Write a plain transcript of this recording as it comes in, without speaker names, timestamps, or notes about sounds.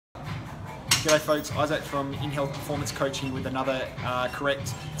G'day folks, Isaac from In Health Performance Coaching with another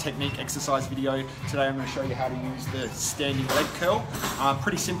correct technique exercise video. Today I'm going to show you how to use the standing leg curl.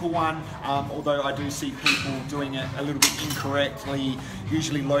 Pretty simple one, although I do see people doing it a little bit incorrectly,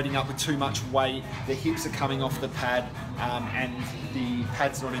 usually loading up with too much weight. Their hips are coming off the pad and the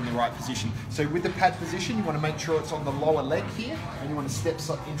pad's not in the right position. So with the pad position, you want to make sure it's on the lower leg here, and you want to step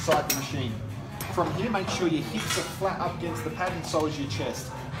inside the machine. From here, make sure your hips are flat up against the pad and so is your chest.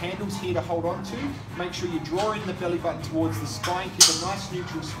 Handles here to hold on to. Make sure you draw in the belly button towards the spine, keep a nice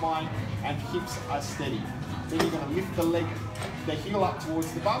neutral spine, and hips are steady. Then you're going to lift the leg, the heel up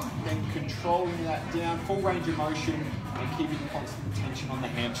towards the bum, then controlling that down, full range of motion, and keeping constant tension on the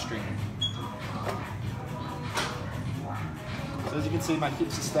hamstring. So as you can see, my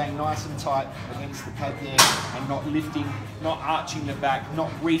hips are staying nice and tight against the pad there and not lifting, not arching the back,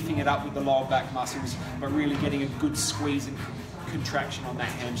 not reefing it up with the lower back muscles, but really getting a good squeeze and contraction on that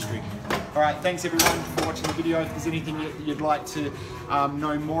hamstring. All right, thanks everyone for watching the video. If there's anything you'd like to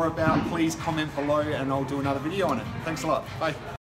know more about, please comment below and I'll do another video on it. Thanks a lot. Bye.